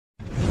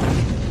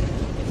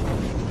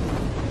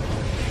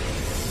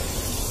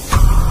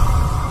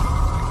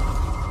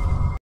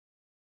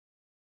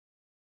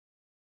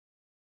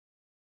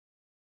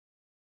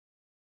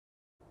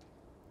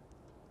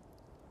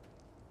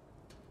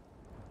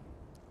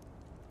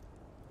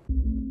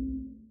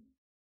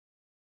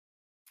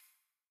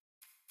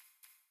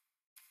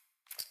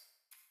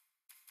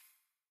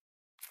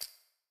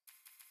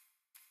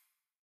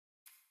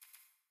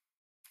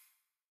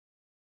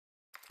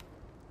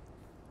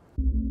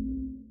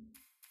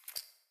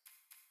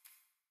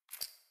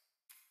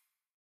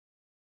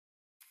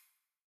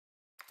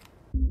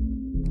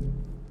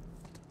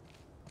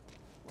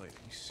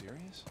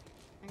serious?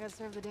 I got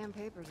served the damn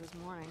papers this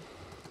morning.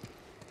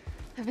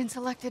 I've been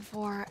selected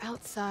for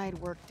outside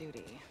work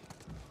duty.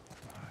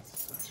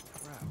 That's such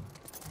crap.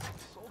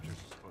 Soldiers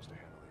are supposed to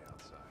handle the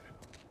outside.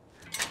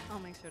 I'll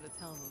make sure to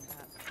tell them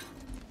that.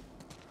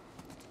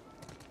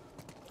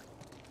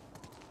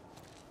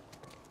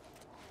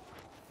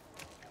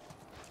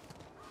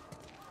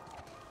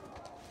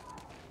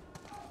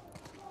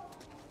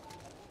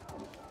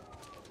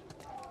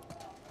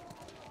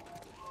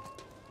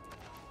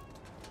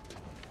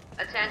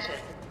 Attention.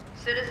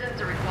 Citizens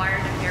are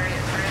required to carry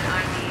a current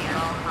ID at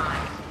all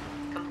times.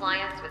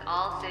 Compliance with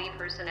all city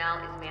personnel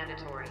is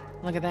mandatory.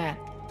 Look at that.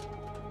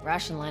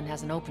 Ration line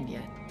hasn't opened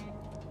yet.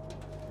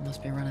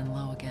 Must be running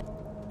low again.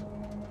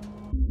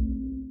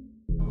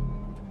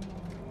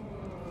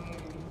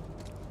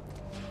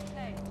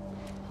 Hey,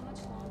 how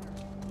much longer?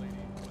 Lady,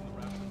 when the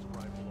rations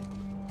arrive, we'll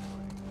open the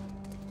door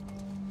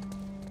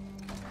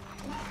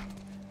for you.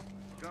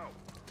 Go.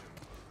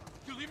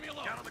 You leave me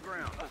alone. Down on the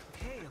ground.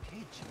 Okay,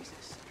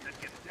 Jesus.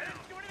 Get down. I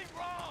didn't do anything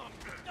wrong.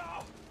 No.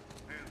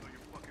 Hands on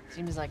your fucking head.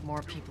 Seems like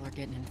more people are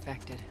getting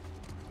infected.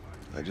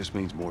 That just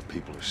means more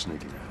people are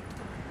sneaking out.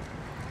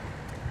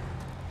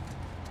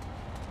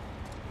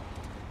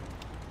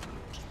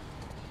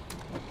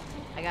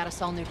 I got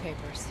us all new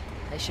papers.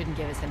 They shouldn't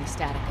give us any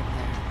static up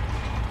there.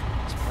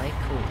 Just play it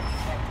cool.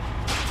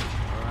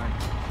 All right.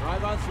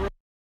 Drive on through.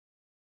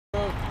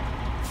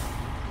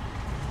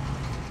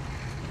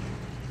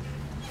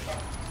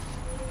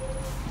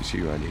 You see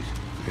your IDs.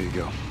 There you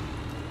go.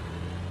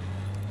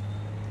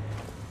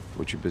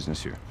 What's your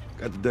business here?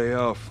 Got the day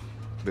off.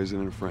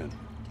 Visiting a friend.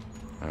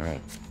 All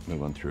right,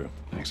 move on through.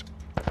 Thanks.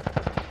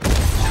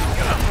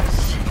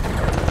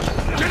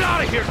 Get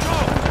out of here! Go!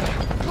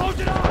 Close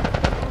it up!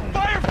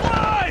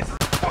 Fireflies!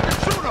 Fucking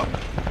shoot them!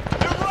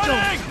 They're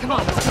running! Come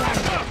on, let's get out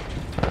of here.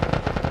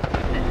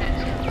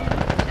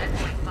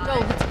 Go,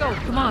 let's go,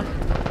 come on.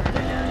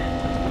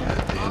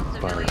 All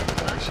civilians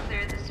must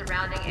clear the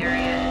surrounding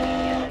area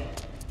immediately.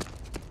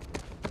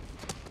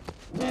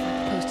 The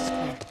coast is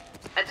clear.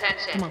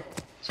 Attention. Come on.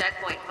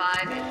 Checkpoint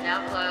 5 is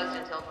now closed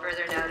until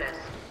further notice.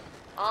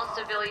 All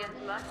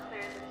civilians must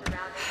clear the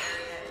surrounding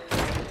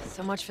area.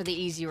 So much for the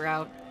easy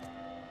route.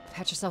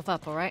 Patch yourself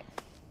up, all right?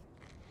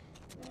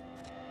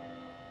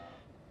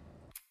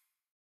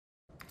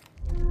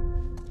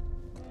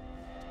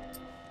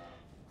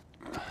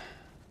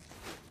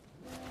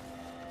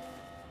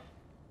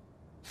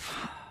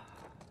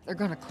 They're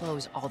gonna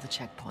close all the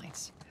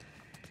checkpoints.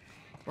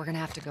 We're gonna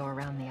have to go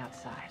around the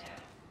outside.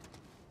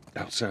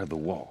 Outside the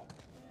wall.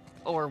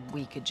 Or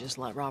we could just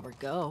let Robert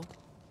go.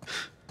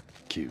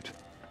 Cute.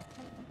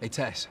 Hey,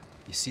 Tess,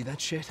 you see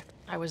that shit?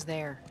 I was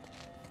there.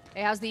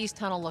 Hey, how's the east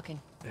tunnel looking?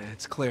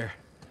 It's clear.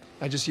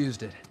 I just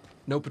used it.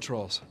 No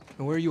patrols.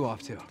 And where are you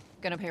off to?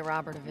 Gonna pay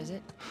Robert a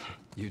visit?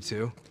 You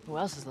too? Who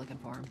else is looking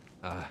for him?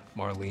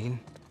 Marlene.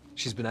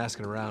 She's been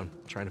asking around,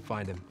 trying to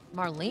find him.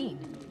 Marlene?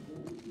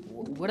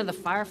 What do the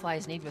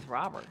Fireflies need with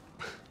Robert?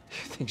 You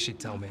think she'd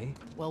tell me?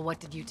 Well, what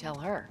did you tell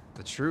her?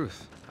 The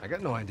truth. I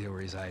got no idea where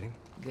he's hiding.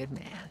 Good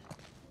man.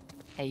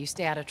 Hey, you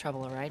stay out of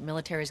trouble, all right?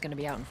 Military's gonna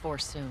be out in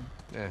force soon.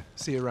 Yeah,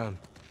 see you around.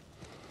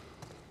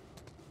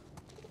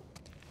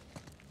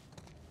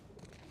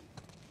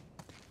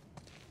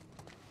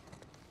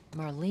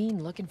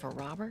 Marlene looking for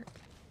Robert?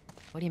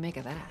 What do you make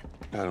of that?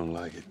 I don't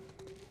like it.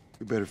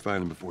 We better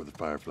find him before the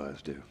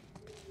Fireflies do.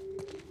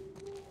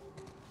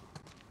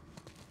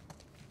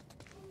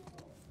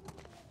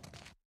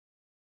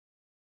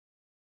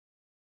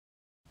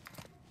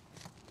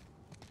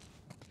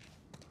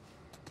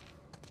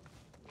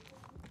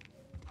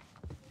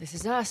 This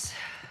is us.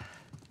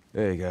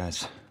 Hey,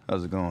 guys.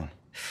 How's it going?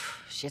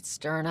 Shit's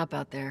stirring up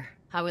out there.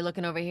 How we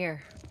looking over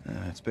here?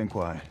 It's been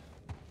quiet.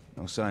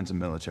 No signs of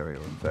military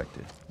or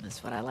infected.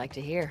 That's what I like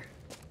to hear.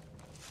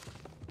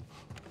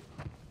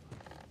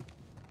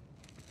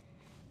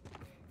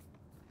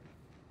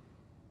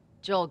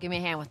 Joel, give me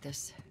a hand with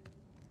this.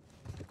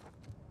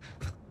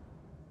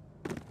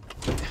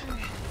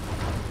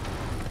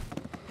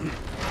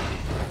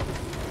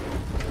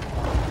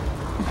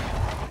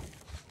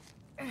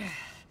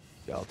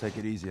 Y'all take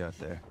it easy out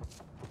there.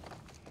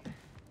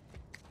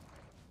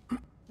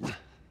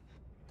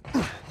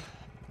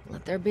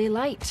 Let there be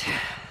light.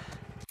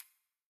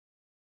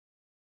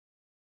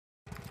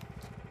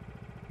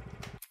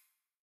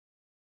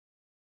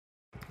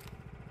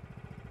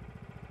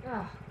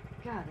 Oh,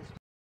 God, this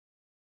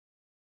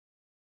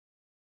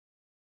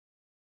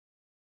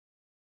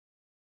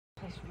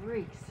place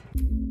reeks.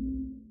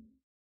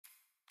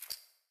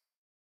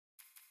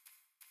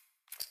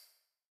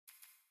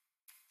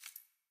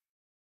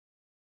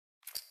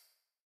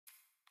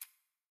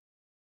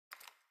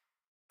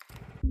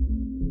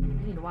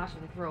 We need to watch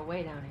what they throw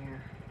away down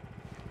here.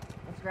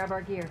 Let's grab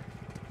our gear.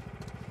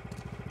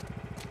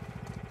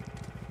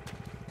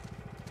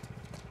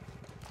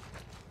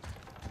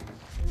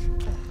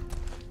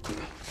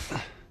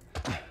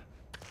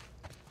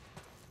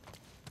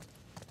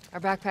 Our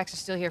backpacks are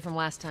still here from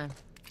last time.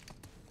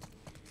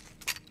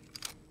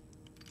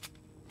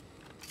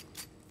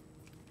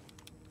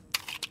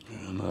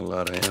 Not a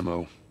lot of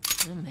ammo.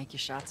 Make your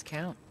shots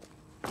count.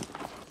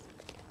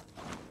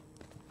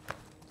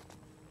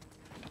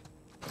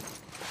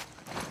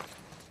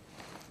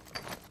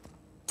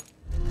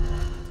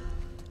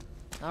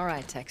 All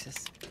right,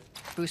 Texas.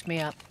 Boost me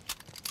up.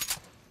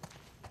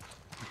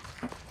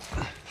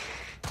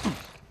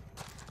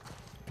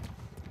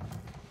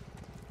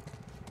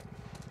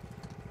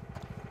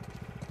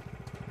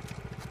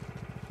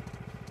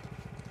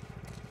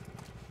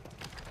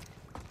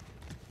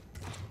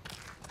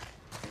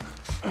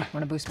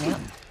 Want to boost me up?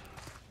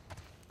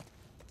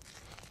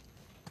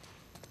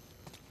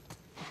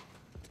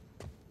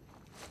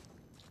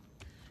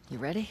 You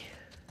ready?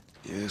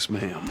 Yes,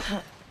 ma'am.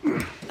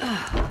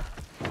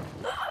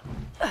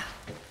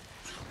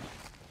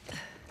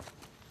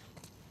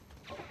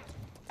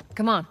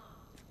 Come on.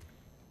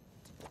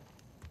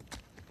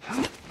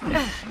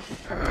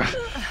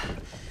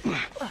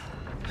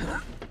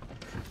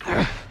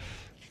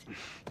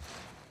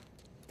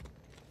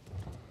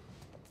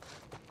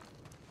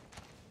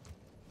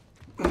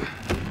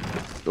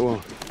 Go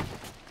on.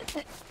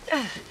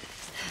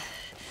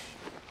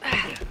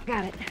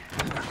 Got it.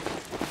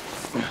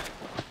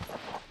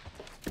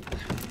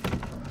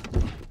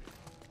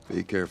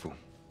 Be careful.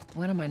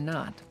 When am I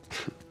not?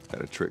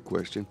 That a trick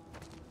question?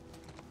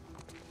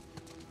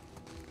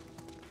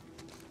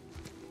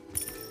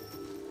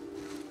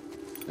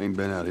 Ain't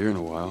been out here in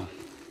a while.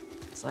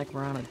 It's like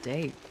we're on a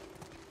date.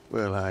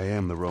 Well, I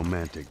am the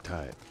romantic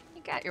type.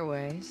 You got your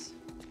ways.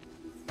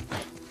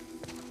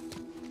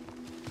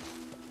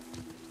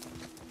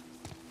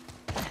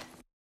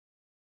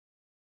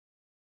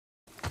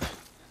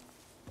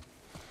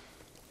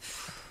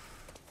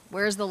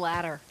 Where's the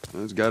ladder?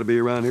 Well, it's got to be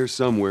around here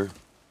somewhere.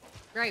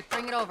 Great,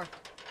 bring it over.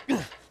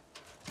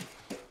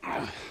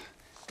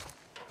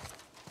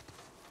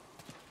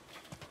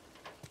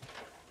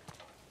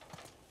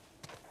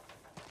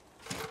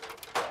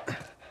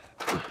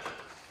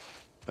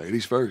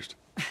 Ladies first.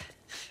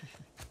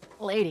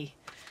 Lady,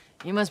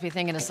 you must be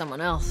thinking of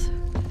someone else.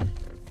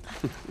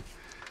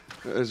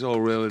 That's all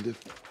relative.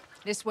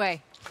 This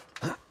way.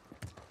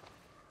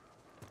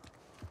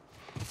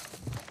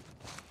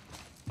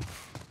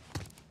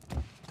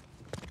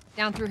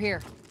 Down through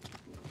here.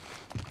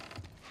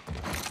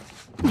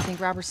 You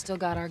think Robert's still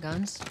got our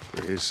guns?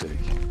 For his sake,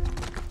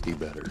 he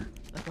better.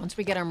 Look, once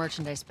we get our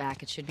merchandise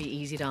back, it should be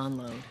easy to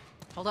unload.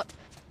 Hold up.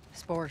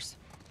 Spores.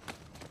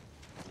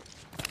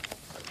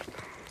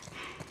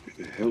 Where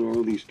the hell are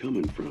all these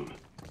coming from?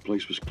 The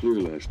place was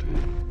clear last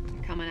time.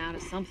 You're coming out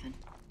of something.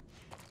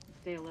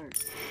 Stay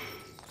alert.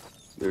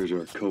 There's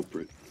our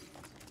culprit.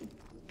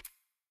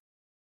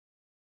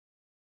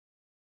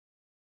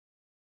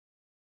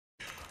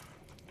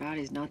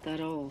 Body's not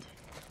that old.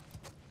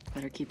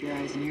 Better keep your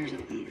eyes and ears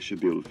open. I should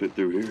be able to fit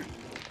through here.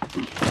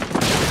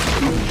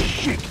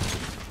 Shit!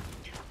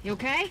 You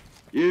okay?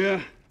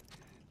 Yeah.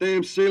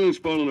 Damn ceiling's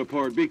falling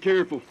apart. Be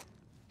careful.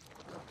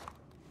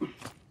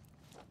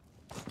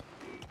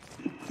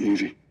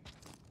 Easy.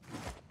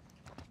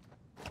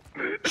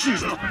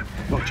 Jesus!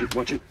 Watch it,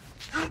 watch it.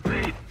 Help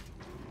me.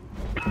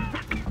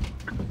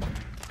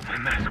 My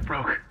mask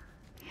broke.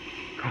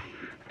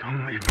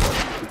 Don't leave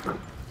me.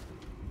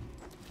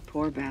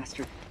 Poor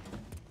bastard.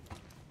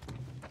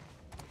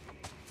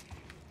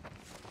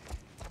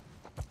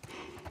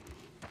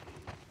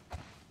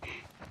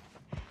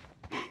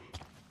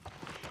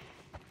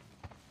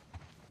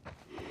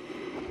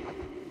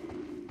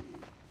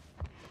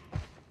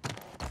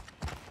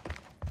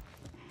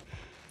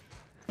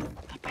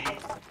 Not bad.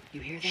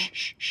 You hear that?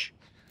 Shh, shh.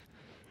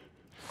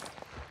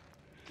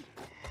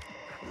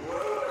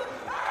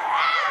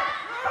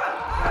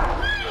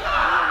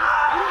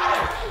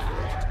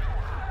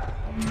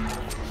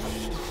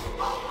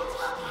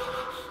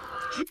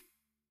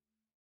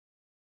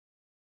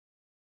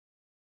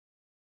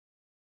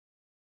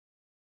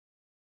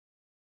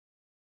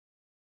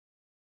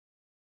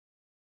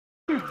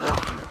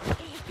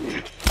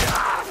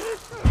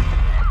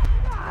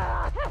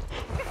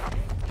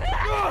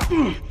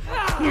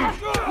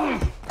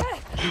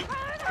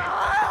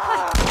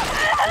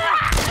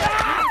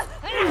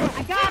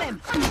 I got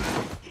him!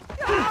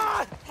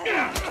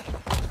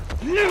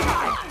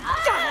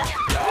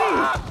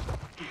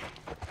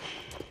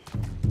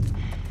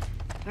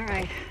 All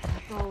right,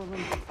 that's all of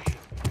them.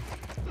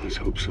 Let's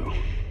hope so.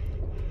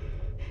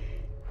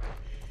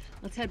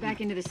 Let's head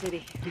back into the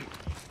city.